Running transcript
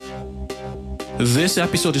This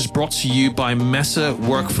episode is brought to you by Messer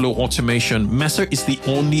Workflow Automation. Messer is the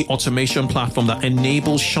only automation platform that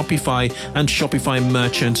enables Shopify and Shopify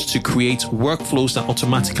merchants to create workflows that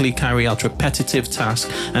automatically carry out repetitive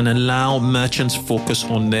tasks and allow merchants focus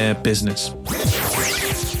on their business.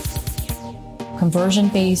 Conversion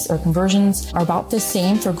base or conversions are about the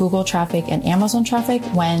same for Google traffic and Amazon traffic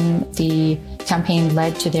when the campaign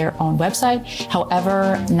led to their own website.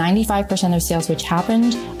 However, 95% of sales which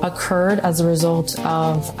happened occurred as a result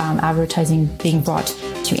of advertising being brought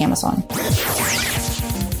to Amazon.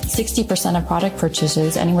 60% of product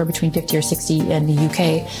purchases, anywhere between 50 or 60 in the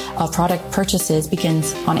UK, of product purchases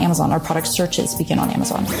begins on Amazon, or product searches begin on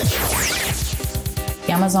Amazon.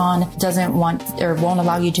 Amazon doesn't want or won't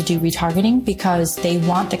allow you to do retargeting because they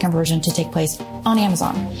want the conversion to take place on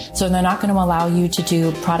Amazon. So they're not going to allow you to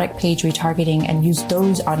do product page retargeting and use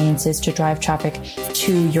those audiences to drive traffic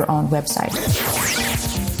to your own website.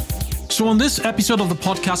 So on this episode of the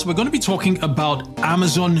podcast, we're going to be talking about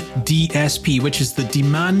Amazon DSP, which is the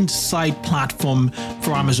demand side platform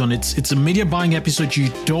for Amazon. It's a media buying episode you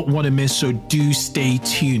don't want to miss, so do stay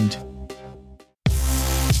tuned.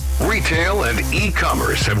 Retail and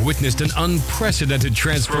e-commerce have witnessed an unprecedented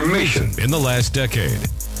transformation in the last decade.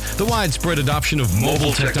 The widespread adoption of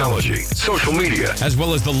mobile technology, social media, as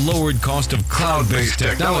well as the lowered cost of cloud-based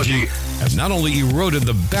technology have not only eroded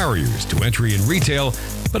the barriers to entry in retail,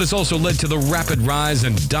 but it's also led to the rapid rise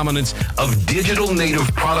and dominance of digital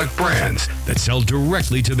native product brands that sell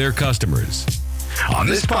directly to their customers. On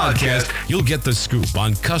this podcast, you'll get the scoop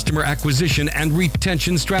on customer acquisition and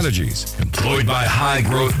retention strategies employed by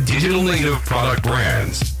high-growth digital native product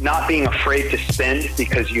brands. Not being afraid to spend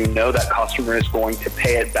because you know that customer is going to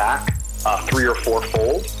pay it back 3 or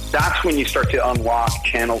 4-fold. That's when you start to unlock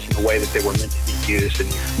channels in the way that they were meant to be used.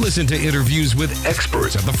 Listen to interviews with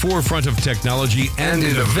experts at the forefront of technology and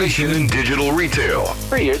innovation in digital retail.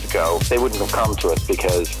 3 years ago, they wouldn't have come to us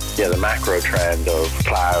because, the macro trend of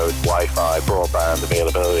cloud, Wi-Fi, broadband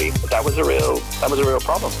availability, that was a real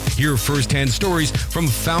problem. Hear firsthand stories from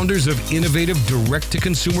founders of innovative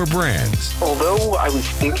direct-to-consumer brands. Although I was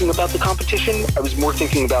thinking about the competition, I was more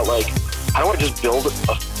thinking about how do I just build a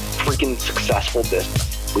freaking successful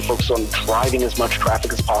business? We focus on driving as much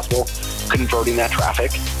traffic as possible, converting that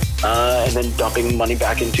traffic, and then dumping money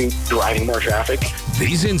back into driving more traffic.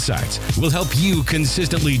 These insights will help you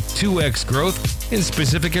consistently 2x growth in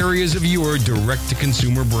specific areas of your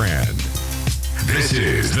direct-to-consumer brand. This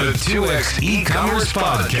is the 2X E-Commerce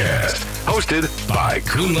Podcast, hosted by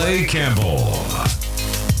Kunle Campbell.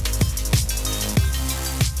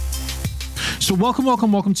 So welcome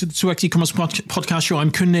to the 2X E-Commerce Podcast Show.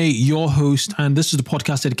 I'm Kunle, your host, and this is the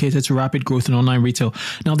podcast dedicated to rapid growth in online retail.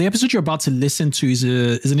 Now, the episode you're about to listen to is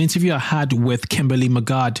an interview I had with Kimberly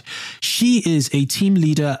Magad. She is a team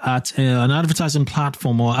leader at an advertising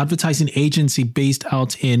platform or advertising agency based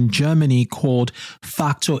out in Germany called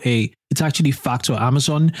Factor A. It's actually Factor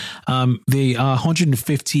Amazon. They are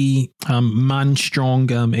 150 man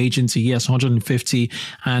strong agency. Yes, 150.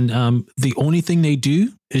 And the only thing they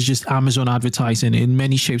do is just Amazon advertising in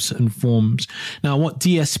many shapes and forms. Now, what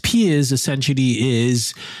DSP is essentially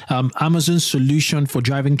is Amazon's solution for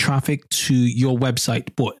driving traffic to your website.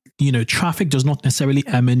 But traffic does not necessarily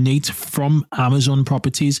emanate from Amazon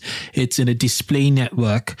properties. It's in a display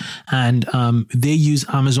network, and they use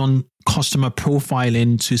Amazon customer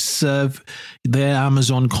profiling to serve their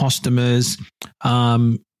Amazon customers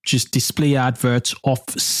just display adverts off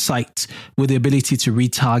site with the ability to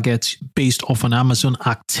retarget based off an Amazon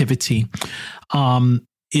activity.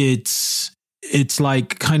 It's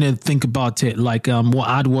like, kind of think about it like what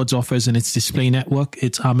AdWords offers in its display network.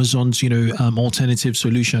 It's Amazon's, alternative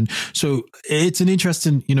solution. So it's an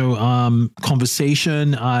interesting,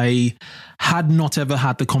 conversation. I had not ever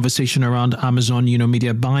had the conversation around Amazon,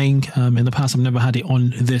 media buying in the past. I've never had it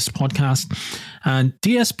on this podcast. And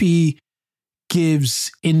DSP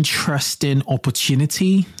gives interesting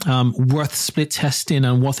opportunity, worth split testing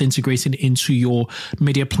and worth integrating into your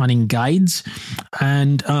media planning guides.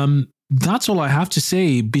 And that's all I have to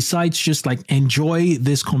say. Besides just enjoy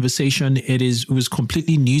this conversation. It was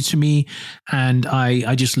completely new to me, and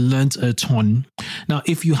I just learned a ton. Now,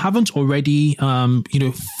 if you haven't already,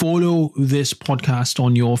 follow this podcast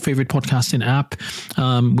on your favorite podcasting app,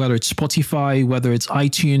 whether it's Spotify, whether it's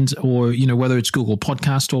iTunes, or whether it's Google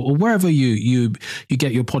Podcast or wherever you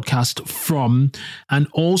get your podcast from. And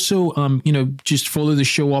also, just follow the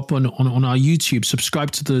show up on our YouTube.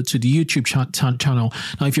 Subscribe to the YouTube channel.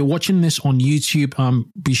 Now, if you're watching watching this on YouTube,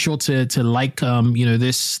 be sure to like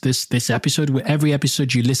this episode. Every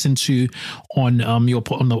episode you listen to on your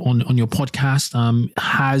podcast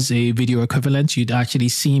has a video equivalent. You'd actually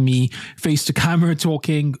see me face to camera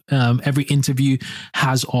talking. Every interview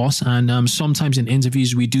has us, and sometimes in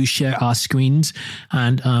interviews we do share our screens,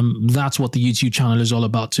 and that's what the YouTube channel is all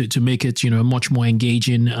about, to make it a much more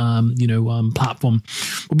engaging platform.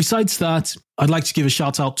 But besides that, I'd like to give a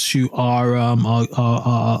shout out to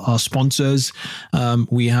our sponsors.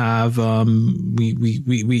 We have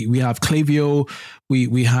Klaviyo,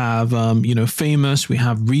 we have Famous, we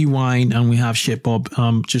have Rewind, and we have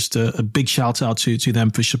ShipBob. Just a big shout out to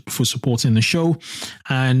them for supporting the show.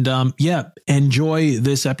 And enjoy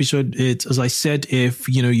this episode. It's, as I said, if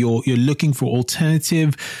you're looking for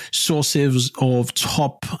alternative sources of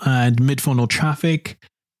top and mid funnel traffic,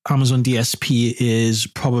 Amazon DSP is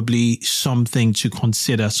probably something to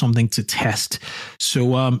consider, something to test. So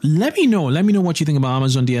let me know what you think about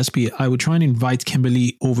Amazon DSP. I would try and invite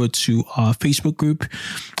Kimberly over to our Facebook group,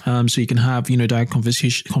 so you can have direct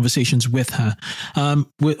conversations with her. On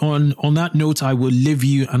that note, I will leave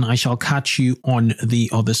you, and I shall catch you on the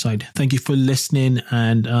other side. Thank you for listening,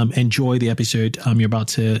 and enjoy the episode you're about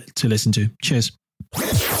to listen to. Cheers.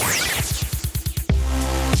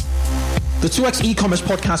 The 2X e-commerce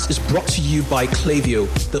podcast is brought to you by Klaviyo,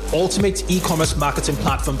 the ultimate e-commerce marketing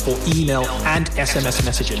platform for email and SMS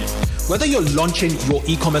messaging. Whether you're launching your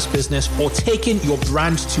e-commerce business or taking your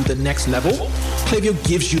brand to the next level, Klaviyo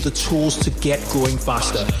gives you the tools to get growing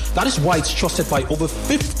faster. That is why it's trusted by over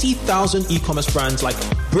 50,000 e-commerce brands like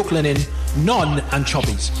Brooklinen, None, and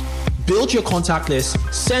Chubbies. Build your contact list,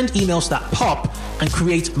 send emails that pop, and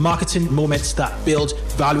create marketing moments that build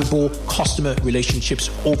valuable customer relationships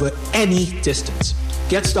over any distance.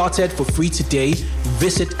 Get started for free today.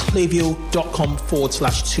 Visit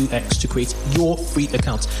klaviyo.com/2x to create your free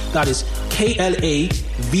account. That is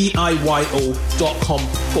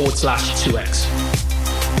klaviyo.com/2x.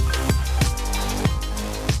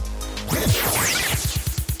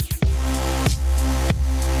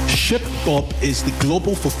 ShipBob is the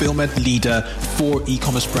global fulfillment leader for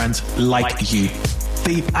e-commerce brands like you.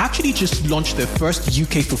 They've actually just launched their first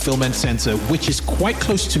UK fulfillment center, which is quite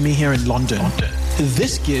close to me here in London.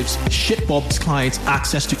 This gives ShipBob's clients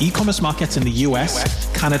access to e-commerce markets in the US,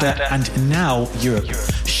 Canada, and now Europe.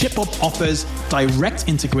 ShipBob offers direct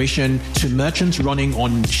integration to merchants running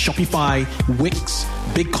on Shopify, Wix,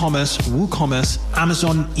 BigCommerce, WooCommerce,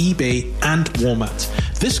 Amazon, eBay, and Walmart.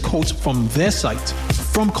 This quote from their site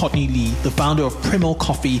from Courtney Lee, the founder of Primal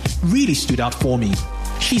Coffee, really stood out for me.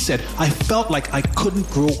 She said, I felt like I couldn't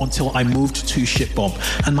grow until I moved to ShipBob.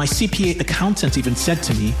 And my CPA accountant even said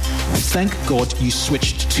to me, thank God you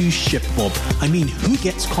switched to ShipBob. I mean, who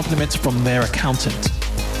gets compliments from their accountant?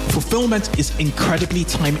 Fulfillment is incredibly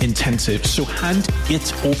time intensive, so hand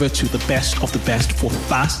it over to the best of the best for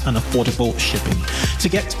fast and affordable shipping. To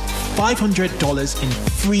get $500 in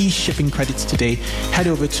free shipping credits today, head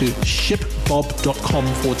over to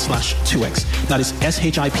shipbob.com/2x. That is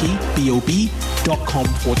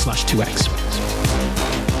shipbob.com/2x.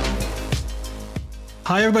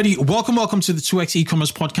 Hi, everybody. Welcome to the 2X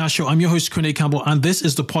e-commerce podcast show. I'm your host, Kunle Campbell, and this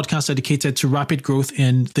is the podcast dedicated to rapid growth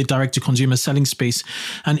in the direct-to-consumer selling space.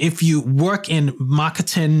 And if you work in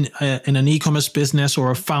marketing in an e-commerce business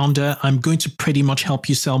or a founder, I'm going to pretty much help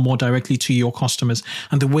you sell more directly to your customers.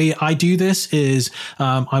 And the way I do this is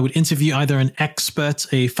I would interview either an expert,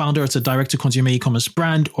 a founder at a direct-to-consumer e-commerce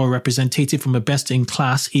brand, or a representative from a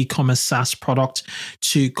best-in-class e-commerce SaaS product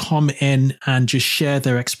to come in and just share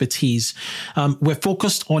their expertise. We're focused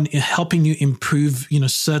on helping you improve,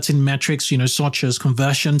 certain metrics, such as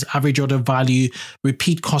conversions, average order value,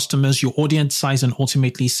 repeat customers, your audience size, and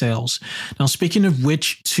ultimately sales. Now, speaking of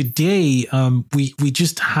which, today we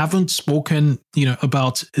just haven't spoken,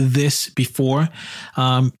 about this before,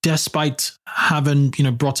 despite having,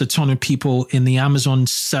 brought a ton of people in the Amazon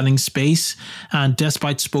selling space, and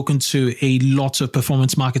despite spoken to a lot of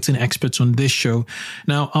performance marketing experts on this show.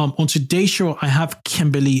 Now, on today's show, I have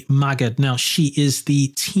Kimberly Magad. Now, she is the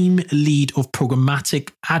team lead of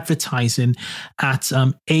programmatic advertising at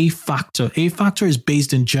A-Factor. A-Factor is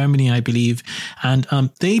based in Germany, I believe, and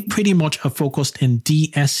they pretty much are focused in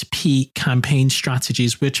DSP campaign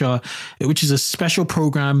strategies, which is a special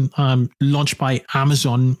program launched by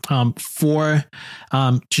Amazon for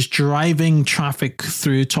just driving traffic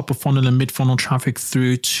through top of funnel and mid funnel traffic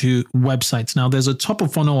through to websites. Now, there's a top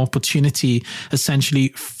of funnel opportunity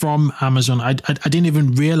essentially from Amazon. I didn't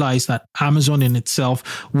even realize that Amazon in its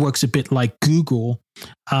itself works a bit like Google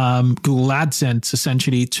AdSense,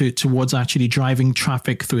 essentially, towards actually driving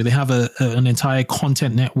traffic through. They have an entire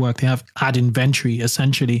content network. They have ad inventory,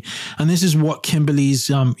 essentially. And this is what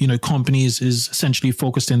Kimberly's, company is essentially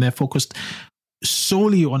focused in. They're focused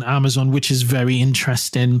solely on Amazon, which is very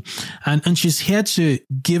interesting. And she's here to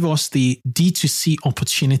give us the D2C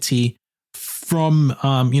opportunity from,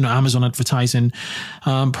 Amazon advertising.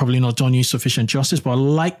 Probably not done you sufficient justice, but I'd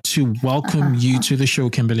like to welcome you to the show,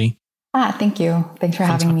 Kimberly. Thank you. Thanks for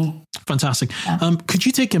having me. Fantastic. Yeah. Could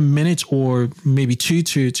you take a minute or maybe two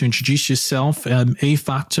to introduce yourself,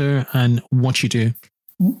 A-Factor, and what you do?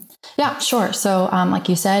 Yeah, sure. So like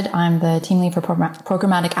you said, I'm the team lead for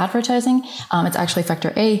programmatic advertising. It's actually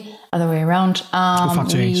Factor A, other way around.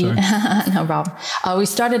 Factor A, sorry. No problem. We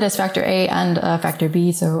started as Factor A and Factor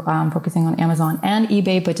B, so focusing on Amazon and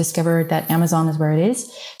eBay, but discovered that Amazon is where it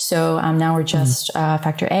is. So now we're just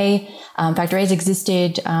Factor A. Factor A has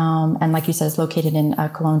existed, and like you said, is located in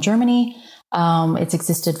Cologne, Germany. It's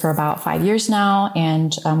existed for about 5 years now,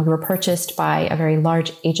 and we were purchased by a very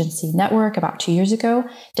large agency network about 2 years ago,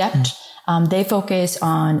 Dept. They focus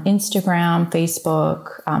on Instagram,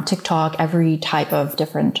 Facebook, TikTok, every type of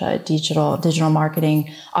different digital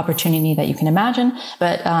marketing opportunity that you can imagine.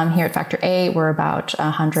 But here at Factor A, we're about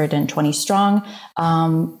 120 strong,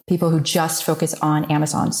 people who just focus on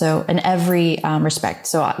Amazon. So in every respect.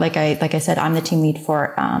 So like I said, I'm the team lead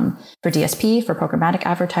for DSP, for programmatic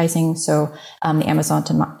advertising. So the Amazon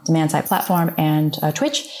demand side platform and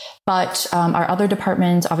Twitch. But our other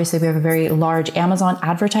departments, obviously, we have a very large Amazon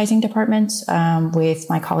advertising department with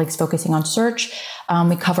my colleagues focusing on search.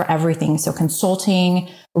 We cover everything. So consulting,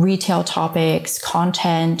 retail topics,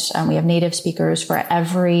 content. We have native speakers for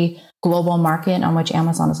every global market on which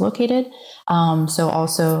Amazon is located. So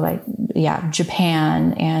also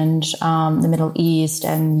Japan and the Middle East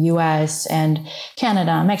and US and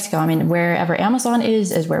Canada, Mexico. I mean, wherever Amazon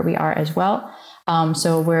is where we are as well.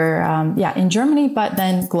 So we're, in Germany, but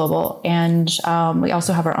then global. And we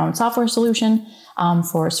also have our own software solution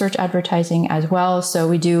for search advertising as well. So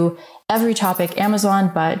we do every topic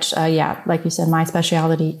Amazon, but like you said, my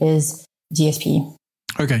specialty is DSP.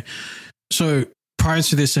 Okay. So prior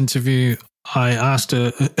to this interview, I asked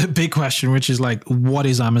a big question, which is like, what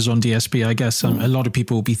is Amazon DSP? I guess a lot of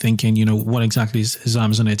people will be thinking, what exactly is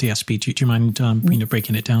Amazon a DSP? Do you mind,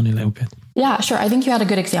 breaking it down a little bit? Yeah, sure. I think you had a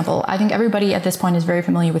good example. I think everybody at this point is very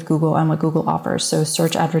familiar with Google and what Google offers. So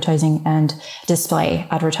search advertising and display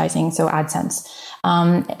advertising. So AdSense.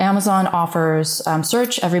 Amazon offers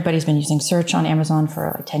search. Everybody's been using search on Amazon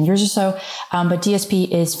for like 10 years or so. But DSP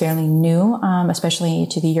is fairly new, especially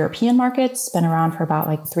to the European markets. It's been around for about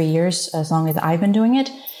like 3 years, as long as I've been doing it.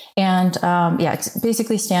 And it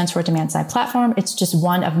basically stands for demand side platform. It's just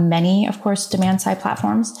one of many, of course, demand side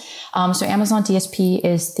platforms. So Amazon DSP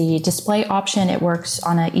is the display option. It works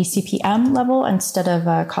on a eCPM level instead of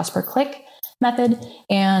a cost per click method,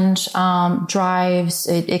 and drives,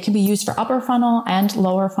 it can be used for upper funnel and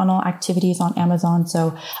lower funnel activities on Amazon.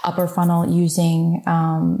 So upper funnel using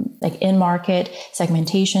like in-market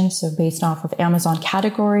segmentation, so based off of Amazon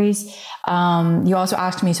categories. You also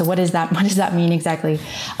asked me, so what does that mean exactly?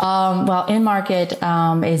 Well, in-market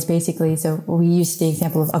is basically, so we use the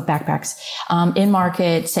example of backpacks.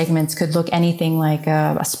 In-market segments could look anything like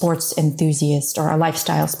a sports enthusiast or a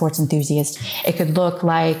lifestyle sports enthusiast. It could look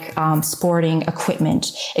like sporting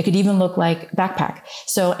equipment. It could even look like backpack.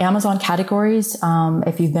 So Amazon categories,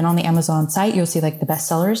 if you've been on the Amazon site, you'll see like the best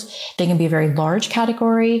sellers. They can be a very large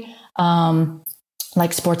category,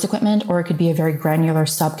 like sports equipment, or it could be a very granular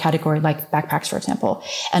subcategory like backpacks, for example.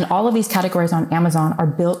 And all of these categories on Amazon are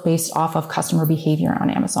built based off of customer behavior on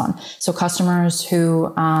Amazon. So customers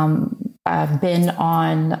who have been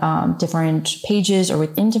on different pages or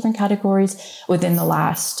within different categories within the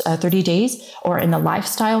last 30 days, or in the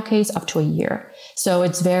lifestyle case, up to a year. So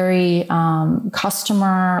it's very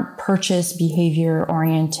customer purchase behavior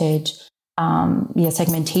oriented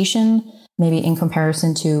segmentation, maybe in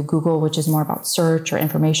comparison to Google, which is more about search or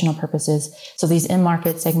informational purposes. So these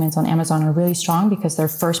in-market segments on Amazon are really strong because they're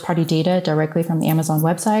first-party data directly from the Amazon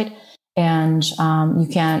website, and you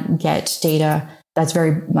can't get data that's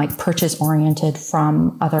very like purchase-oriented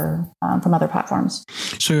from other platforms.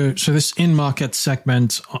 So this in-market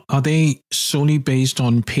segment, are they solely based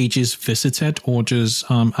on pages visited, or does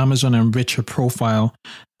Amazon enrich a profile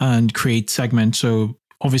and create segments? So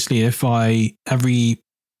obviously, if every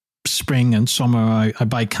spring and summer I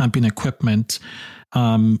buy camping equipment,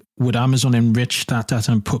 would Amazon enrich that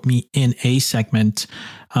data and put me in a segment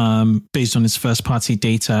based on its first party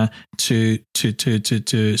data to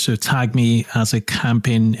tag me as a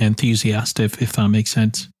camping enthusiast, if that makes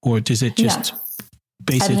sense? Or does it just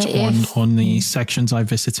base it on the sections I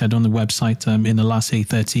visited on the website in the last, say,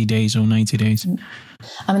 30 days or 90 days?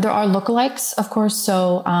 There are lookalikes, of course.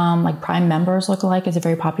 So like Prime members lookalike is a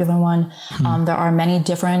very popular one. There are many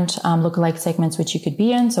different lookalike segments which you could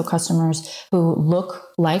be in. So customers who look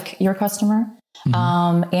like your customer.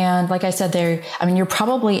 And like I said, you're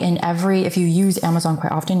probably in if you use Amazon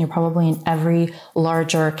quite often, you're probably in every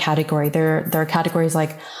larger category. There are categories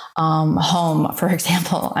like home, for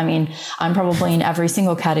example. I'm probably in every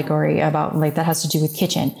single category that has to do with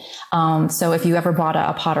kitchen. So if you ever bought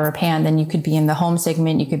a pot or a pan, then you could be in the home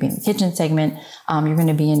segment, you could be in the kitchen segment. You're going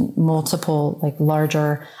to be in multiple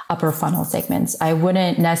larger upper funnel segments. I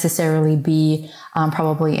wouldn't necessarily be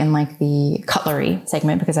probably in the cutlery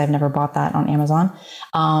segment because I've never bought that on Amazon.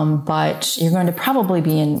 But you're going to probably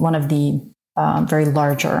be in one of the very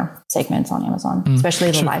larger segments on Amazon,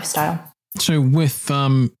 especially the lifestyle. So with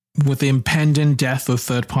the impending death of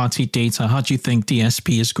third-party data, how do you think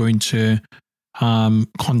DSP is going to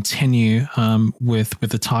continue with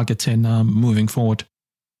the targeting moving forward?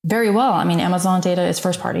 Very well. Amazon data is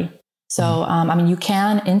first party. So, you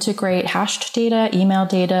can integrate hashed data, email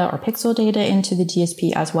data, or pixel data into the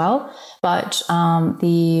DSP as well. But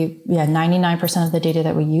 99% of the data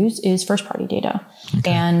that we use is first party data.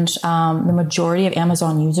 Okay. And the majority of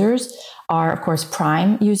Amazon users are, of course,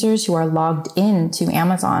 Prime users who are logged into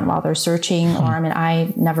Amazon while they're searching, or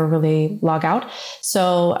I never really log out.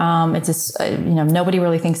 So it's just, nobody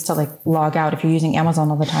really thinks to log out. If you're using Amazon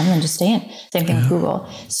all the time, then just stay in. Same thing with Google.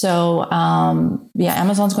 So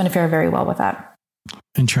Amazon's going to fare very well with that.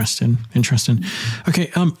 Interesting.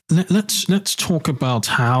 Okay, let's talk about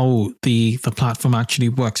how the platform actually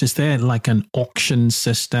works. Is there an auction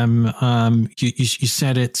system? You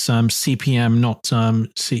said it's CPM, not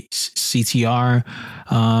CTR,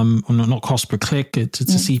 or not cost per click. It's a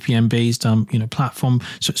CPM based platform.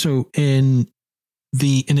 So in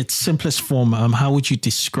its simplest form, how would you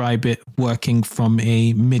describe it working from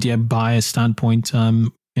a media buyer standpoint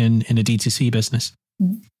in a D2C business?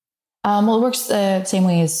 Well, it works the same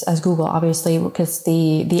way as Google, obviously, because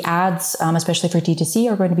the ads, especially for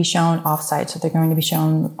D2C, are going to be shown offsite. So they're going to be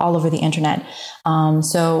shown all over the internet.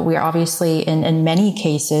 So we are obviously in many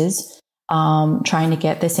cases trying to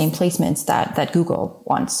get the same placements that Google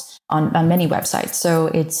wants on many websites. So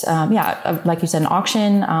it's, like you said, an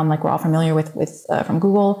auction, like we're all familiar with from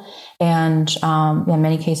Google, and in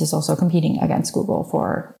many cases also competing against Google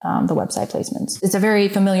for the website placements. It's a very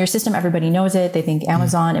familiar system. Everybody knows it. They think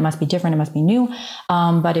Amazon, it must be different, it must be new.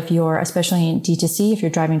 But if you're, especially in D2C, if you're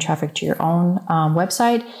driving traffic to your own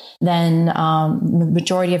website, then the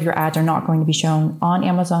majority of your ads are not going to be shown on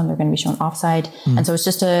Amazon. They're going to be shown offsite. And so it's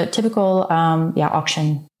just a typical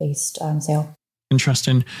auction-based sale.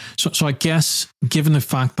 Interesting. So I guess given the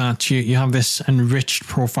fact that you have this enriched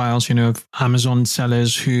profiles, of Amazon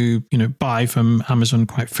sellers who, buy from Amazon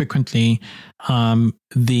quite frequently,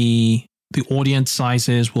 the audience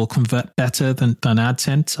sizes will convert better than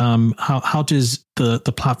AdSense. How does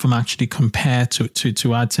the platform actually compare to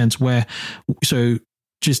AdSense? So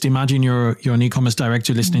just imagine you're an e-commerce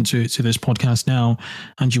director listening to this podcast now,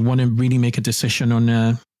 and you want to really make a decision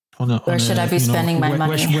on where should I be spending my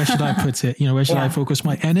money? Where should I put it? Where should I focus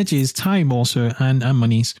my energies, time also, and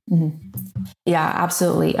monies? Mm-hmm. Yeah,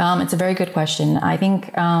 absolutely. It's a very good question. I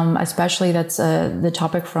think especially that's the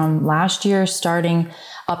topic from last year starting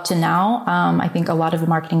up to now. I think a lot of the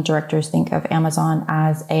marketing directors think of Amazon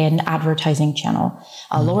as an advertising channel,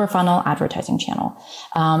 a lower funnel advertising channel.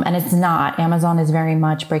 And it's not. Amazon is very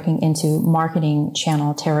much breaking into marketing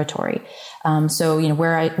channel territory. So,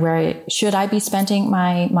 where should I be spending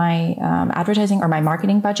my advertising or my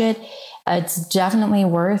marketing budget? It's definitely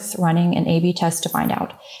worth running an A/B test to find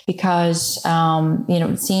out, because,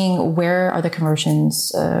 seeing where are the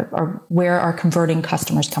conversions or where are converting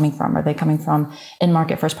customers coming from? Are they coming from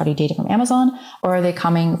in-market first-party data from Amazon, or are they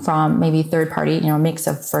coming from maybe third-party, a mix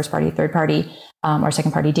of first-party, third-party, or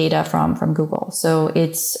second-party data from Google? So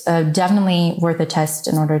it's definitely worth a test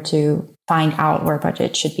in order to find out where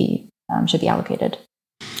budget should be allocated.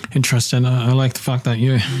 Interesting. I like the fact that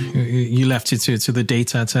you left it to the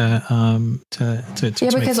data to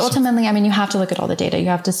because ultimately, you have to look at all the data. You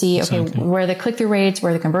have to see, where are the click-through rates,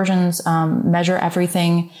 where are the conversions, measure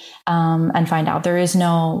everything, and find out. There is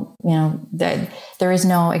no, there is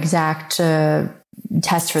no exact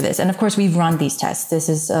test for this. And of course, we've run these tests. This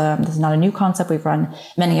is not a new concept. We've run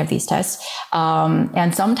many of these tests,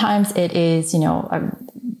 and sometimes it is,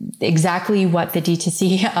 exactly what the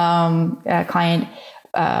D2C client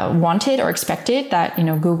wanted or expected, that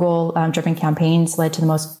Google driven campaigns led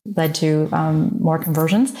to more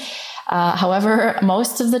conversions. However,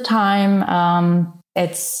 most of the time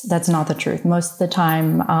that's not the truth. Most of the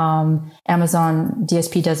time, Amazon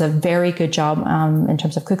DSP does a very good job in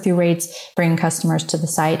terms of click-through rates, bringing customers to the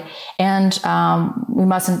site. And we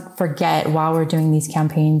mustn't forget, while we're doing these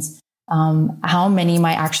campaigns, how many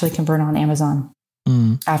might actually convert on Amazon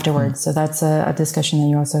afterwards. So that's a discussion that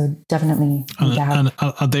you also definitely need to have. And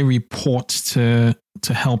are they reports to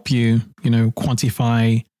help you,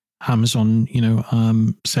 quantify Amazon,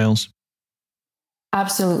 sales?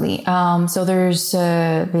 Absolutely. So there's,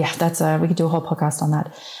 we could do a whole podcast on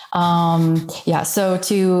that. So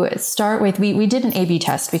to start with, we did an A/B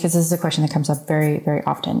test because this is a question that comes up very, very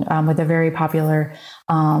often with a very popular,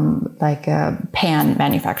 pan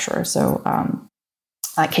manufacturer. So,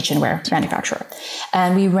 kitchenware manufacturer.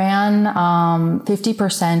 And we ran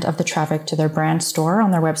 50% of the traffic to their brand store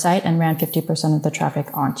on their website and ran 50% of the traffic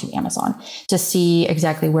onto Amazon to see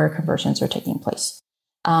exactly where conversions are taking place.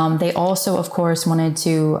 They also, of course, wanted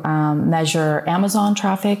to measure Amazon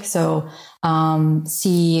traffic. So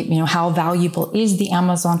see, how valuable is the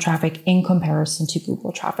Amazon traffic in comparison to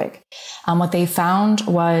Google traffic. What they found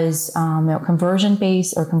was conversions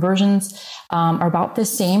are about the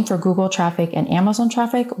same for Google traffic and Amazon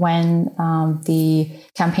traffic when the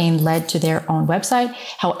campaign led to their own website.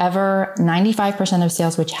 However, 95% of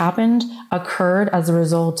sales which happened occurred as a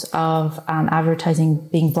result of advertising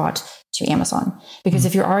being brought to Amazon. Because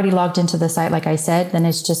if you're already logged into the site, like I said, then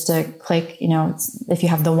it's just a click, if you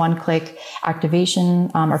have the one click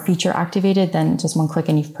activation or feature activated, then just one click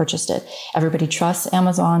and you've purchased it. Everybody trusts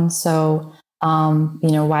Amazon. So,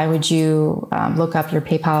 why would you look up your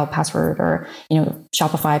PayPal password or,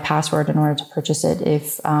 Shopify password in order to purchase it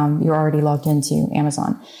if you're already logged into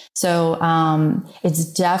Amazon? So it's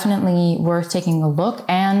definitely worth taking a look.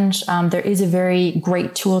 And there is a very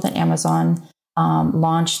great tool that Amazon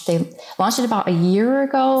launched. They launched it about a year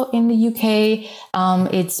ago in the UK.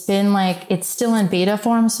 It's still in beta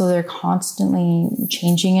form, so they're constantly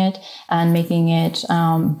changing it and making it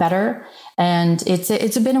better. And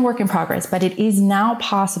it's been a work in progress, but it is now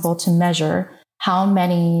possible to measure how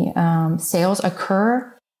many sales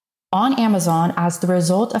occur on Amazon as the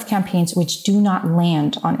result of campaigns which do not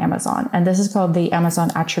land on Amazon. And this is called the Amazon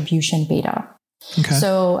Attribution Beta. Okay.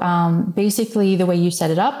 So basically, the way you set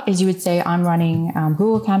it up is you would say, I'm running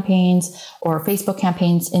Google campaigns or Facebook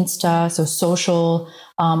campaigns, Insta, so social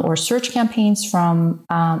or search campaigns from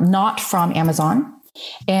not from Amazon.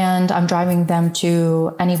 And I'm driving them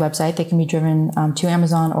to any website. They can be driven to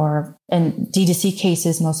Amazon or in D2C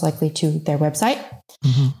cases, most likely to their website.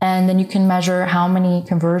 Mm-hmm. And then you can measure how many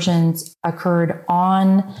conversions occurred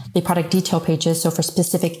on the product detail pages. So for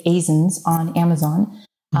specific ASINs on Amazon,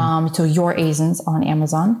 so your ASINs on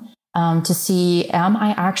Amazon, to see, am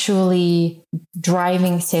I actually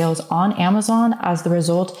driving sales on Amazon as the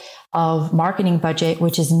result of marketing budget,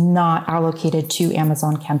 which is not allocated to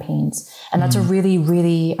Amazon campaigns. And that's a really,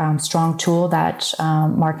 really strong tool that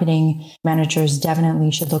marketing managers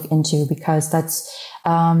definitely should look into, because that's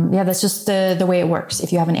just the way it works.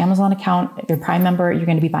 If you have an Amazon account, if you're a Prime member, you're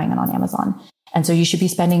going to be buying it on Amazon. And so you should be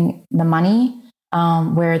spending the money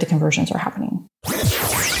where the conversions are happening.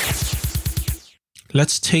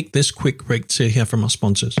 Let's take this quick break to hear from our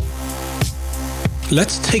sponsors.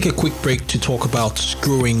 Let's take a quick break to talk about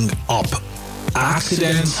screwing up.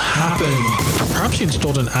 Accidents happen. Perhaps you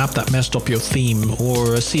installed an app that messed up your theme,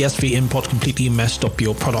 or a CSV import completely messed up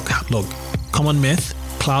your product catalog. Common myth: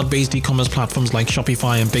 cloud-based e-commerce platforms like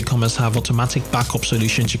Shopify and BigCommerce have automatic backup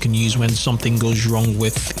solutions you can use when something goes wrong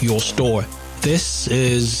with your store. This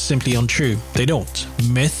is simply untrue. They don't.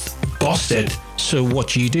 Myth busted. So what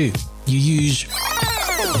do? You use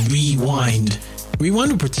Rewind.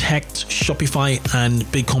 Rewind will protect Shopify and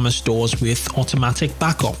BigCommerce stores with automatic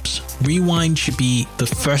backups. Rewind should be the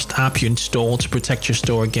first app you install to protect your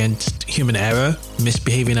store against human error,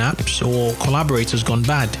 misbehaving apps, or collaborators gone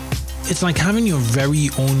bad. It's like having your very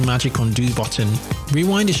own magic undo button.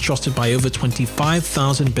 Rewind is trusted by over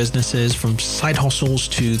 25,000 businesses, from side hustles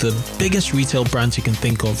to the biggest retail brands you can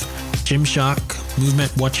think of. Gymshark,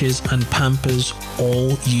 Movement Watches, and Pampers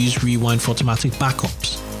all use Rewind for automatic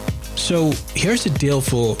backups. So here's the deal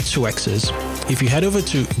for 2Xs. If you head over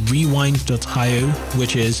to rewind.io,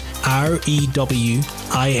 which is rewind.io,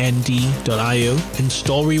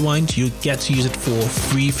 install Rewind, you'll get to use it for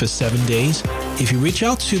free for 7 days. If you reach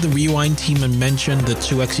out to the Rewind team and mention the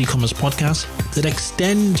 2X e-commerce podcast, they'll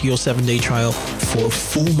extend your 7-day trial for a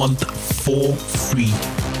full month for free.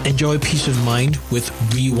 Enjoy peace of mind with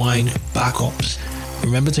Rewind backups.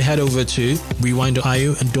 Remember to head over to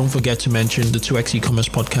rewind.io and don't forget to mention the 2X e-commerce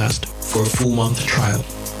podcast for a full month trial.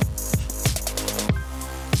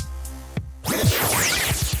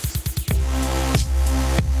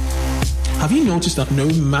 Have Have you noticed that no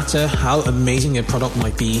matter how amazing a product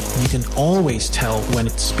might be, you can always tell when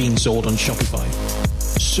it's being sold on Shopify?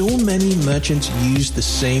 So many merchants use the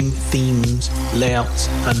same themes, layouts,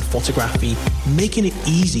 and photography, making it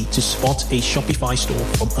easy to spot a Shopify store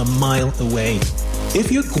from a mile away. If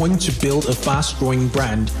you're going to build a fast-growing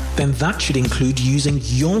brand, then that should include using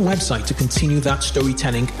your website to continue that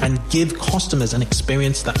storytelling and give customers an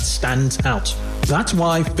experience that stands out. That's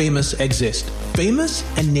why Famous exists. Famous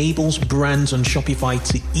enables brands on Shopify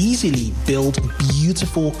to easily build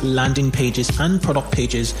beautiful landing pages and product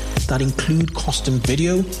pages that include custom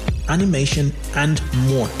video, animation, and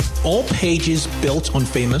more. All pages built on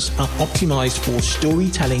Famous are optimized for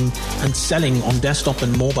storytelling and selling on desktop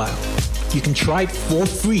and mobile. You can try it for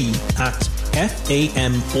free at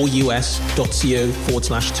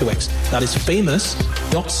famous.co/2x. That is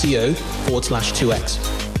famous.co/2x.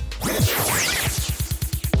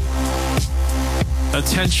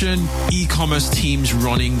 Attention e-commerce teams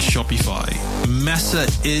running Shopify. Mesa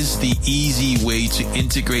is the easy way to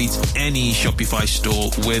integrate any Shopify store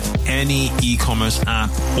with any e-commerce app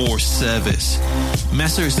or service.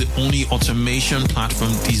 Mesa is the only automation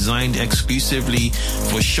platform designed exclusively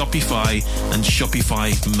for Shopify and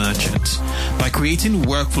Shopify merchants. By creating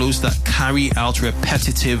workflows that carry out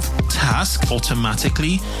repetitive tasks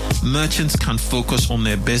automatically, merchants can focus on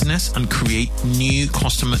their business and create new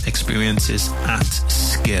customer experiences at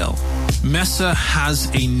scale. Mesa has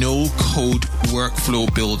a no-code workflow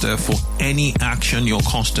builder for any action your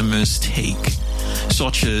customers take,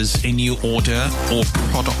 such as a new order or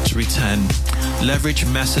product return. Leverage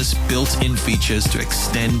Mesa's built-in features to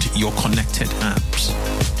extend your connected apps.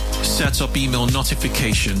 Set up email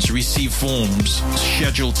notifications, receive forms,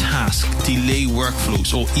 schedule tasks, delay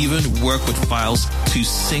workflows, or even work with files to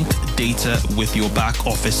sync data with your back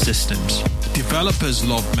office systems. Developers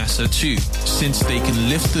love Mesa too, since they can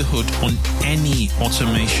lift the hood on any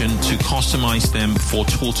automation to customize them for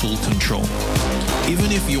total control.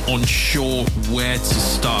 Even if you're unsure where to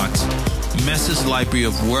start, Mesa's library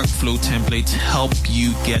of workflow templates help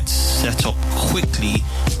you get set up quickly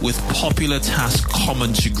with popular tasks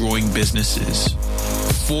common to growing businesses.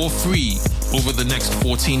 For free over the next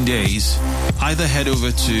 14 days, either head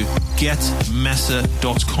over to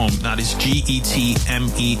getmesa.com, that is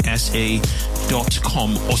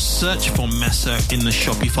GETMESA.com, or search for Mesa in the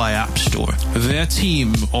Shopify App Store. Their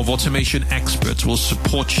team of automation experts will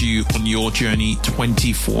support you on your journey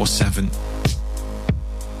 24/7.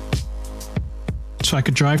 So I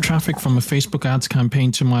could drive traffic from a Facebook ads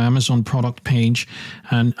campaign to my Amazon product page,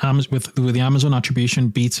 and with the Amazon Attribution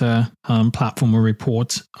Beta platform or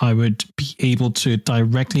report, I would be able to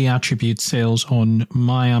directly attribute sales on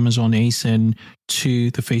my Amazon ASIN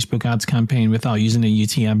to the Facebook ads campaign without using a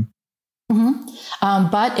UTM. Mm-hmm.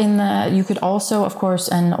 But you could also, of course,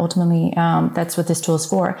 and ultimately, that's what this tool is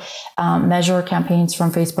for, measure campaigns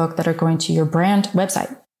from Facebook that are going to your brand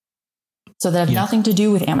website. So that have nothing to do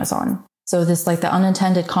with Amazon. So this, like, the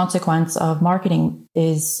unintended consequence of marketing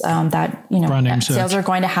is that, sales are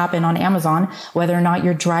going to happen on Amazon, whether or not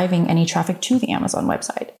you're driving any traffic to the Amazon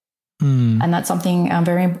website. And that's something I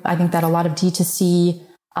think that a lot of D2C.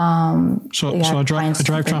 So I drive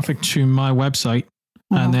traffic to my website,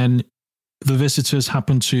 and then the visitors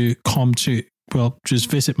happen to come to, just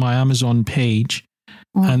visit my Amazon page.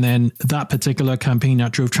 And then that particular campaign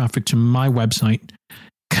that drove traffic to my website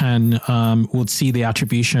would see the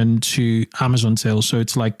attribution to Amazon sales. So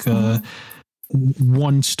it's like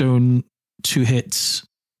one stone, two hits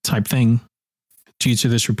type thing due to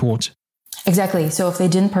this report. Exactly. So if they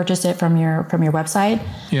didn't purchase it from your website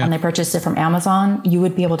and they purchased it from Amazon, you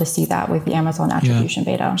would be able to see that with the Amazon Attribution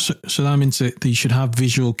Beta. So that means that you should have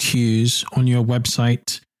visual cues on your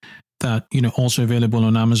website that, also available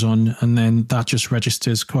on Amazon, and then that just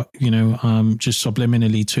registers, just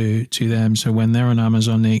subliminally to them. So when they're on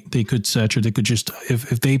Amazon, they could search, or they could just,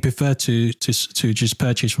 if they prefer to just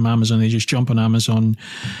purchase from Amazon, they just jump on Amazon,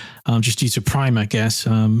 just due to Prime, I guess,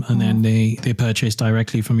 and then they purchase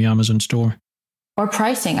directly from the Amazon store. Or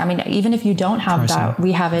pricing. I mean, even if you don't have that,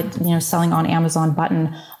 we have it, selling on Amazon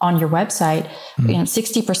button on your website.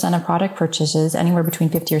 60% of product purchases, anywhere between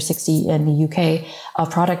 50 or 60 in the UK,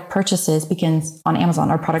 of product purchases begins on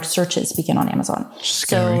Amazon, or product searches begin on Amazon.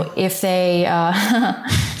 Scary. So if they,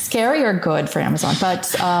 scary or good for Amazon,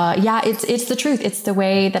 but it's the truth. It's the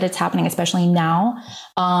way that it's happening, especially now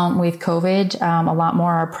with COVID. A lot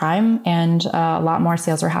more are Prime, and a lot more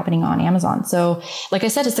sales are happening on Amazon. So like I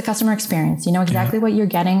said, it's the customer experience. You know exactly what you're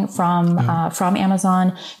getting from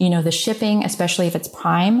Amazon. The shipping, especially if it's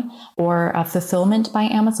Prime, or fulfillment by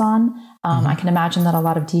Amazon. I can imagine that a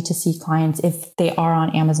lot of D2C clients, if they are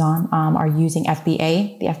on Amazon, are using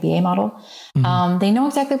FBA, the FBA model. They know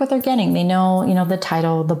exactly what they're getting. They know, the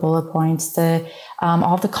title, the bullet points,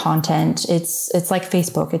 all the content. It's like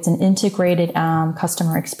Facebook. It's an integrated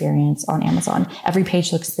customer experience on Amazon. Every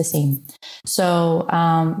page looks the same. So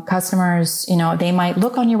customers, they might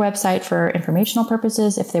look on your website for informational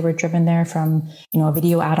purposes if they were driven there from, a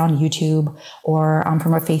video ad on YouTube or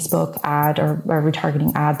from a Facebook ad or a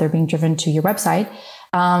retargeting ad. They're being driven to your website.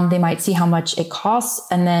 They might see how much it costs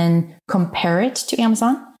and then compare it to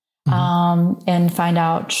Amazon. And find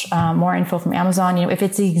out more info from Amazon. If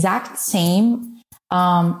it's the exact same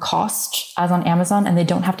cost as on Amazon and they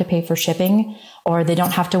don't have to pay for shipping or they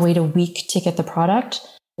don't have to wait a week to get the product,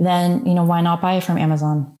 then, why not buy it from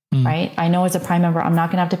Amazon? Right? I know as a Prime member, I'm not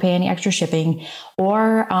going to have to pay any extra shipping.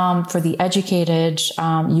 Or for the educated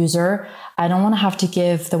user, I don't want to have to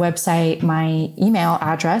give the website my email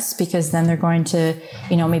address because then they're going to,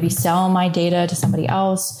 maybe sell my data to somebody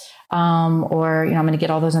else. Or, I'm going to get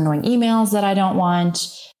all those annoying emails that I don't want.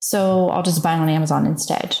 So I'll just buy it on Amazon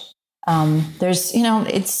instead. There's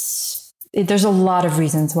a lot of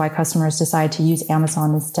reasons why customers decide to use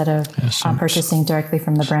Amazon instead of purchasing directly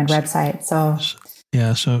from the brand website. So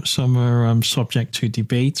some are subject to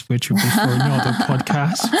debate, which would be for another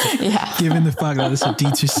podcast. Given the fact that it's a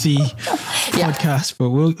D2C podcast,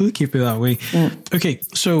 but we'll keep it that way. Okay,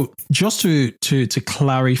 so just to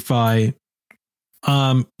clarify,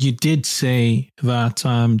 you did say that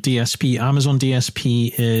DSP, Amazon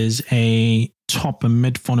DSP, is a top and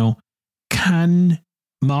mid funnel. Can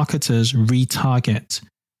marketers retarget?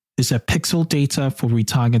 Is there pixel data for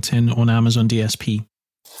retargeting on Amazon DSP?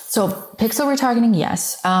 So pixel retargeting,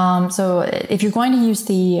 yes. So if you're going to use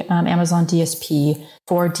the Amazon DSP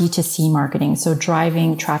for D2C marketing, so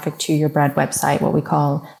driving traffic to your brand website, what we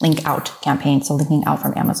call link out campaigns, so linking out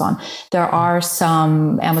from Amazon, there are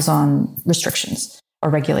some Amazon restrictions or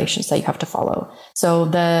regulations that you have to follow. So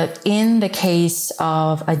in the case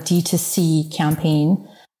of a D2C campaign,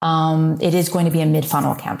 it is going to be a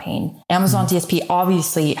mid-funnel campaign. Amazon DSP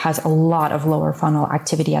obviously has a lot of lower funnel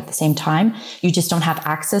activity at the same time. You just don't have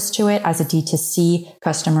access to it as a D2C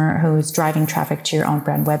customer who's driving traffic to your own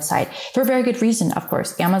brand website for a very good reason. Of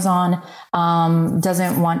course, Amazon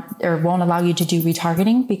doesn't want or won't allow you to do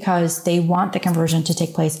retargeting because they want the conversion to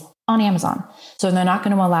take place on Amazon. So they're not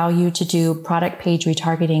going to allow you to do product page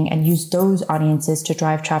retargeting and use those audiences to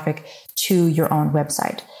drive traffic to your own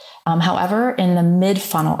website. However, in the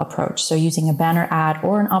mid-funnel approach, so using a banner ad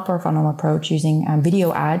or an upper funnel approach using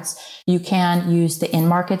video ads, you can use the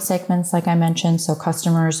in-market segments, like I mentioned. So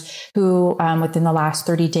customers who within the last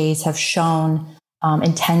 30 days have shown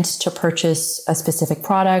intent to purchase a specific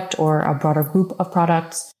product or a broader group of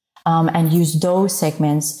products, and use those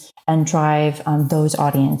segments and drive those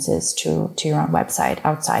audiences to your own website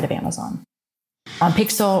outside of Amazon.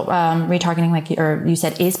 Pixel retargeting, like you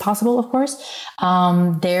said, is possible, of course.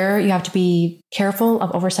 There, you have to be careful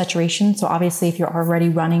of oversaturation. So obviously, if you're already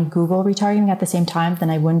running Google retargeting at the same time, then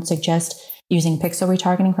I wouldn't suggest using pixel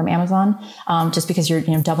retargeting from Amazon, just because you're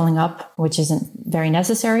doubling up, which isn't very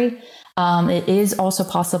necessary. It is also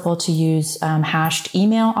possible to use hashed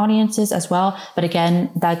email audiences as well. But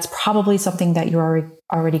again, that's probably something that you're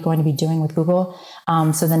already going to be doing with Google.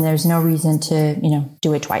 So then there's no reason to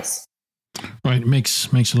do it twice. Right, makes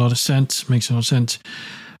a lot of sense.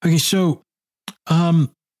 Okay, so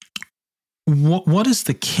what is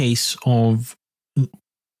the case of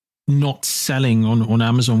not selling on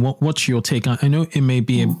Amazon? What's your take? I know it may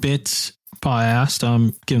be a bit biased,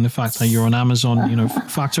 given the fact that you're on Amazon.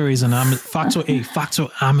 Factor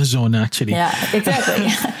Amazon actually. Yeah, exactly.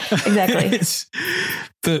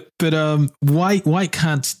 But why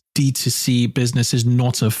can't D2C businesses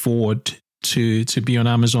not afford to be on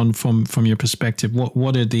Amazon from your perspective?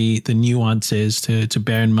 What are the nuances to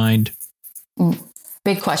bear in mind?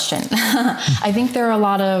 Big question. I think there are a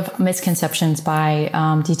lot of misconceptions by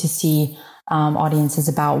D2C audiences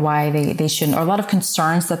about why they shouldn't, or a lot of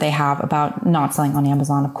concerns that they have about not selling on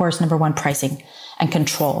Amazon. Of course, number one, pricing and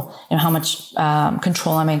control. How much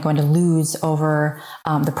control am I going to lose over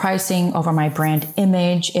the pricing, over my brand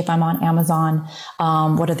image if I'm on Amazon?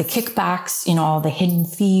 What are the kickbacks, all the hidden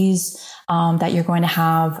fees that you're going to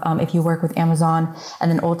have if you work with Amazon?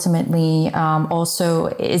 And then ultimately, also,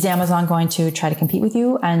 is Amazon going to try to compete with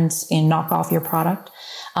you and knock off your product?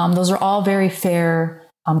 Those are all very fair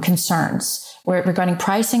concerns. Regarding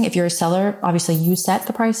pricing, if you're a seller, obviously you set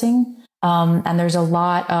the pricing. And there's a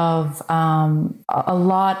lot of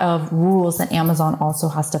rules that Amazon also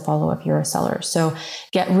has to follow if you're a seller. So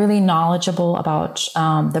get really knowledgeable about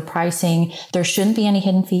the pricing. There shouldn't be any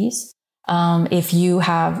hidden fees. If you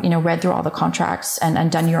have, read through all the contracts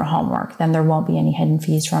and done your homework, then there won't be any hidden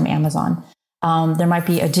fees from Amazon. There might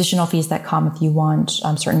be additional fees that come if you want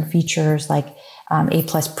certain features like A+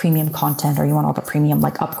 premium content, or you want all the premium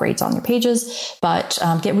like upgrades on your pages. But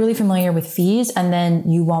get really familiar with fees, and then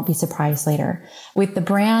you won't be surprised later. With the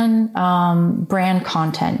brand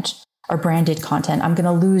content or branded content, I'm going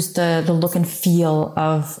to lose the look and feel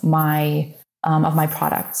of my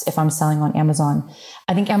products if I'm selling on Amazon.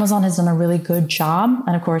 I think Amazon has done a really good job,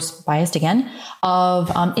 and of course, biased again,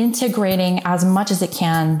 of integrating as much as it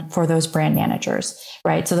can for those brand managers,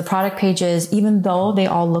 right? So the product pages, even though they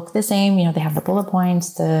all look the same, they have the bullet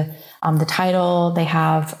points, the title, they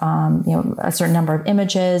have, a certain number of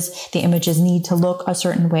images. The images need to look a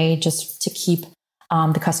certain way just to keep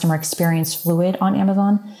the customer experience fluid on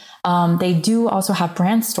Amazon. They do also have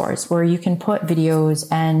brand stores where you can put videos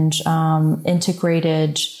and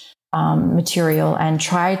integrated material and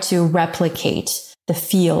try to replicate the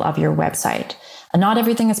feel of your website. And not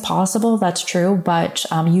everything is possible, that's true, but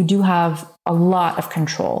you do have a lot of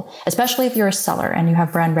control, especially if you're a seller and you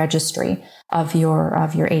have brand registry of your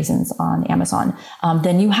ASINs on Amazon.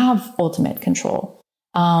 Then you have ultimate control.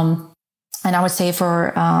 And I would say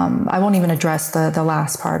I won't even address the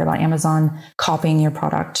last part about Amazon copying your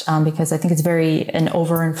product, because I think it's an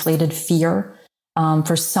overinflated fear.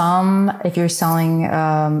 For some, if you're selling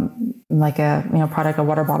like a product, a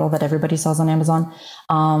water bottle that everybody sells on Amazon,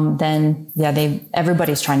 then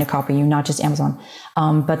everybody's trying to copy you, not just Amazon.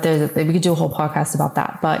 But we could do a whole podcast about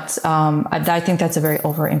that. But I think that's a very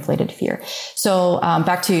overinflated fear. So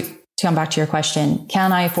to come back to your question,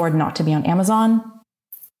 can I afford not to be on Amazon?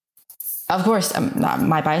 Of course,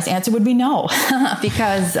 my biased answer would be no,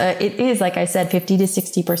 because it is, like I said, 50 to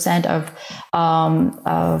 60%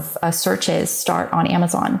 of searches start on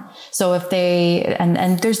Amazon. So if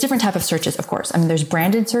and there's different type of searches, of course. I mean, there's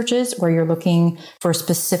branded searches where you're looking for a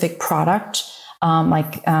specific product.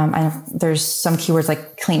 There's some keywords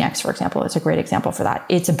like Kleenex, for example. It's a great example for that.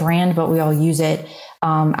 It's a brand, but we all use it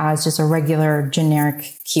as just a regular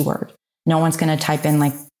generic keyword. No one's going to type in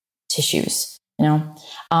like tissues,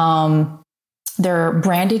 There are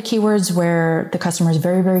branded keywords where the customer is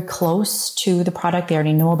very, very close to the product. They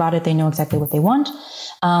already know about it. They know exactly what they want.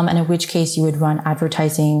 And in which case you would run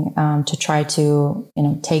advertising to try to,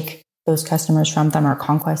 take those customers from them or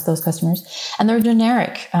conquest those customers. And they're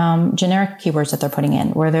generic keywords that they're putting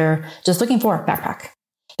in where they're just looking for backpack.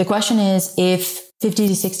 The question is, if 50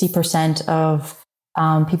 to 60% of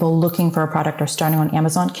people looking for a product are starting on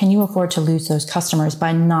Amazon, can you afford to lose those customers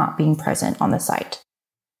by not being present on the site?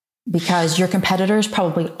 Because your competitors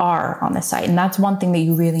probably are on the site. And that's one thing that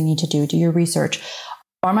you really need to do. Do your research.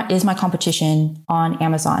 Is my competition on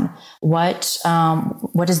Amazon? What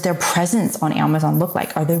does their presence on Amazon look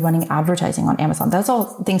like? Are they running advertising on Amazon? That's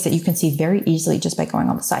all things that you can see very easily just by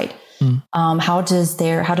going on the site. How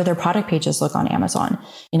do their product pages look on Amazon?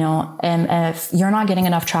 And if you're not getting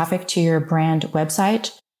enough traffic to your brand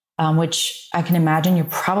website, which I can imagine you're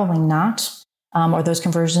probably not, or those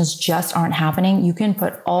conversions just aren't happening, you can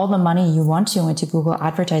put all the money you want to into Google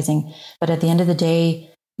advertising. But at the end of the day,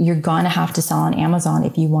 you're going to have to sell on Amazon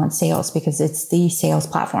if you want sales, because it's the sales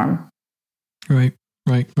platform. Right.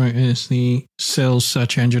 It's the sales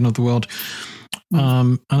search engine of the world.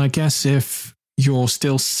 And I guess if you're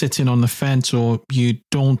still sitting on the fence or you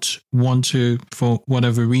don't want to, for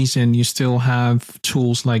whatever reason, you still have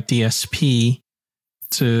tools like DSP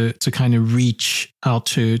to kind of reach out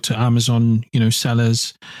to Amazon,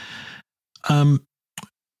 sellers. So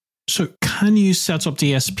can you set up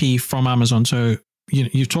DSP from Amazon? So,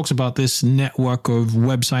 you've talked about this network of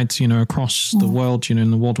websites, across the world, in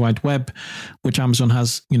the World Wide Web, which Amazon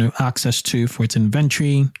has, access to for its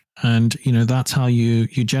inventory. And, that's how you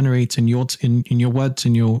generate in your words,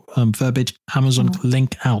 in your verbiage, Amazon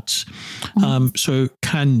link outs. So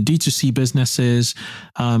can D2C businesses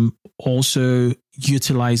also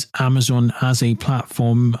utilize Amazon as a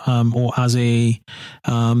platform or as a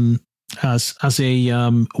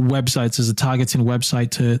website, as a targeting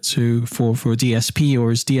website for DSP,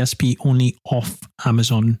 or is DSP only off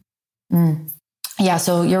Amazon? Yeah,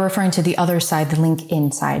 so you're referring to the other side, the link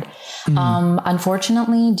inside.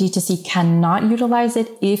 Unfortunately, D2C cannot utilize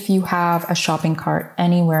it if you have a shopping cart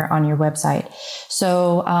anywhere on your website.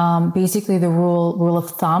 So basically, the rule of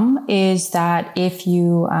thumb is that if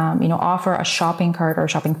you offer a shopping cart or a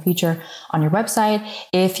shopping feature on your website,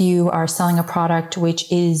 if you are selling a product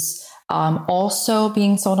which is also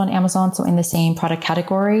being sold on Amazon, so in the same product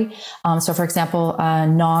category. So for example, a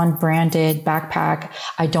non-branded backpack,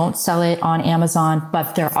 I don't sell it on Amazon,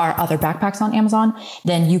 but there are other backpacks on Amazon,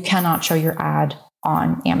 then you cannot show your ad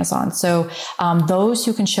on Amazon. So those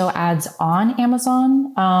who can show ads on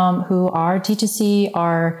Amazon, who are D2C,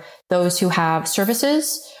 are those who have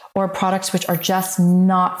services or products which are just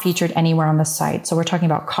not featured anywhere on the site. So we're talking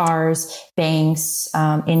about cars, banks,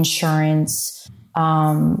 insurance,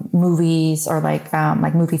 movies, or like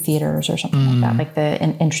movie theaters or something like that, like the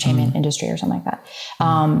entertainment industry or something like that.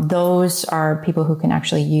 Those are people who can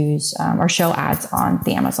actually use or show ads on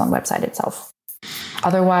the Amazon website itself.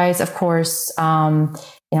 Otherwise, of course,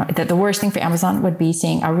 the worst thing for Amazon would be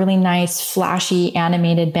seeing a really nice, flashy,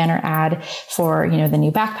 animated banner ad for, the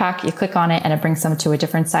new backpack. You click on it and it brings them to a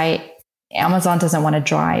different site. Amazon doesn't want to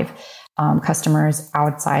drive customers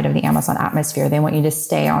outside of the Amazon atmosphere. They want you to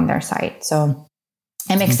stay on their site. So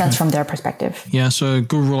it makes sense from their perspective. Yeah. So a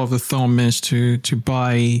good rule of the thumb is to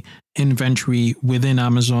buy inventory within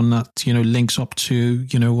Amazon that, links up to,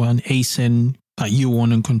 an ASIN that you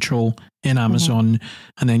own and control in Amazon,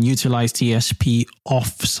 and then utilize DSP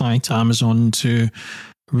off-site Amazon to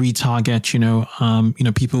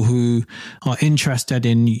retarget, people who are interested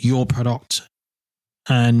in your product,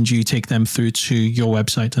 and you take them through to your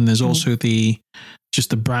website. And there's also the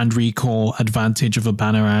brand recall advantage of a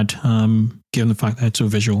banner ad, given the fact that it's so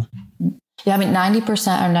visual. Yeah, 90%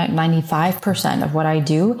 or 95% of what I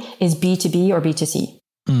do is B2B or B2C.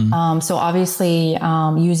 So obviously,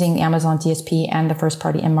 using Amazon DSP and the first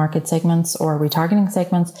party in-market segments or retargeting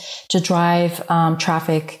segments to drive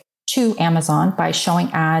traffic to Amazon by showing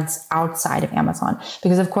ads outside of Amazon.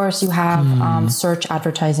 Because of course you have search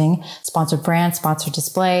advertising, sponsored brand, sponsored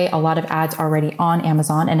display, a lot of ads already on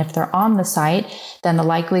Amazon. And if they're on the site, then the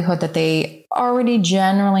likelihood that they already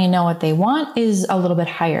generally know what they want is a little bit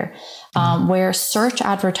higher. Where search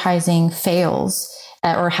advertising fails,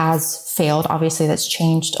 or has failed. Obviously, that's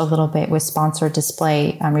changed a little bit with sponsored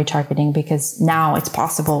display retargeting, because now it's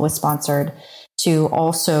possible with sponsored to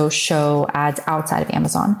also show ads outside of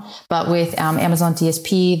Amazon. But with Amazon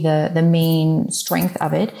DSP, the main strength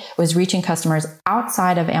of it was reaching customers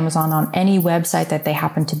outside of Amazon on any website that they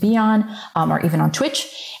happen to be on, or even on Twitch,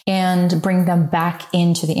 and bring them back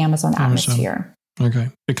into the Amazon atmosphere. Okay,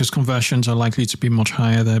 because conversions are likely to be much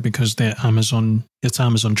higher there because it's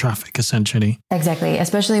Amazon traffic essentially. Exactly,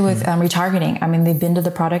 especially with retargeting. They've been to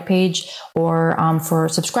the product page, or for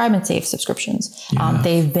subscribe and save subscriptions.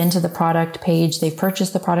 They've been to the product page, they've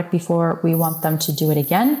purchased the product before, we want them to do it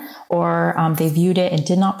again, or they viewed it and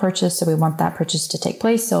did not purchase, so we want that purchase to take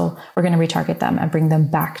place. So we're going to retarget them and bring them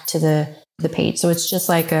back to the page. So it's just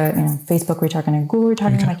like Facebook retargeting and Google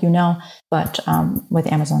retargeting, but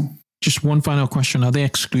with Amazon. Just one final question. Are there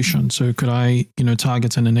exclusions? So could I,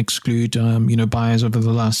 target and then exclude, buyers over the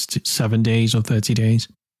last 7 days or 30 days?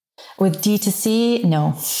 With D2C,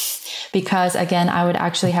 no. Because again, I would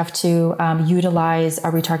actually have to utilize a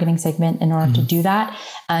retargeting segment in order to do that.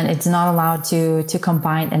 And it's not allowed to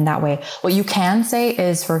combine in that way. What you can say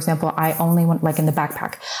is, for example, I only want, like in the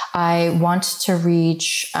backpack, I want to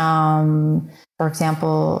reach, for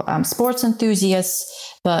example, sports enthusiasts,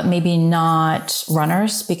 but maybe not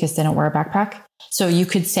runners because they don't wear a backpack. So you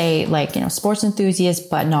could say sports enthusiasts,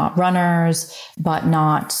 but not runners, but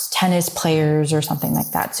not tennis players or something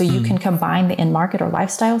like that. So you can combine the in-market or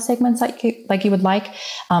lifestyle segments like you would like,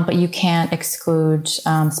 but you can't exclude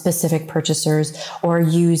specific purchasers or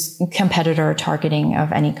use competitor targeting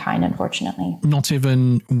of any kind, unfortunately. Not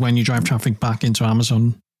even when you drive traffic back into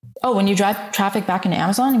Amazon? Oh, when you drive traffic back into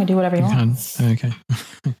Amazon, you can do whatever you want. Okay.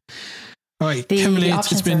 All right, Kimberly,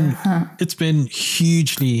 it's been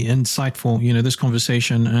hugely insightful, this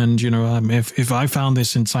conversation. And, if I found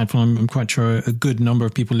this insightful, I'm quite sure a good number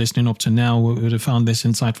of people listening up to now would have found this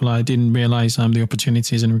insightful. I didn't realize the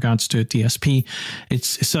opportunities in regards to DSP.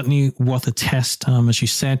 It's certainly worth a test, as you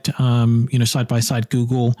said, side by side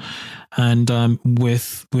Google, and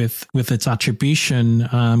with its attribution,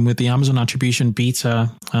 with the Amazon attribution beta,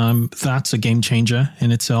 that's a game changer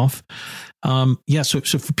in itself. So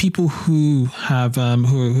for people who have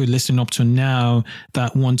who are listening up to now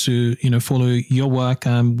that want to follow your work,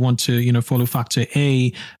 want to follow Factor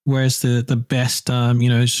A, where's the best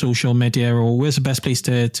social media, or where's the best place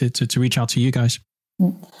to reach out to you guys?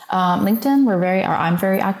 LinkedIn, I'm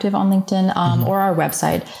very active on LinkedIn, or our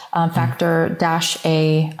website,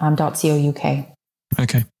 factor-a.co.uk.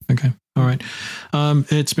 Okay. All right.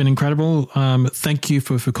 It's been incredible. Thank you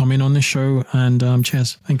for coming on this show, and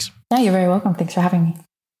cheers. Thanks. Yeah, you're very welcome. Thanks for having me.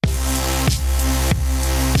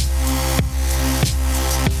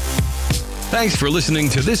 Thanks for listening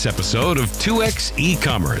to this episode of 2X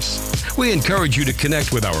E-Commerce. We encourage you to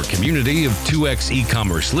connect with our community of 2X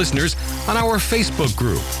E-Commerce listeners on our Facebook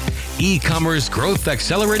group, E-Commerce Growth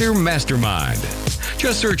Accelerator Mastermind.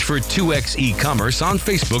 Just search for 2X E-Commerce on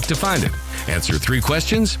Facebook to find it. Answer 3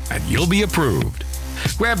 questions and you'll be approved.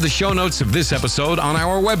 Grab the show notes of this episode on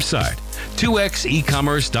our website,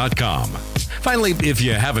 2xecommerce.com. Finally, if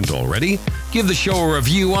you haven't already, give the show a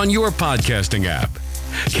review on your podcasting app.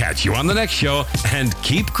 Catch you on the next show and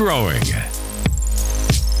keep growing.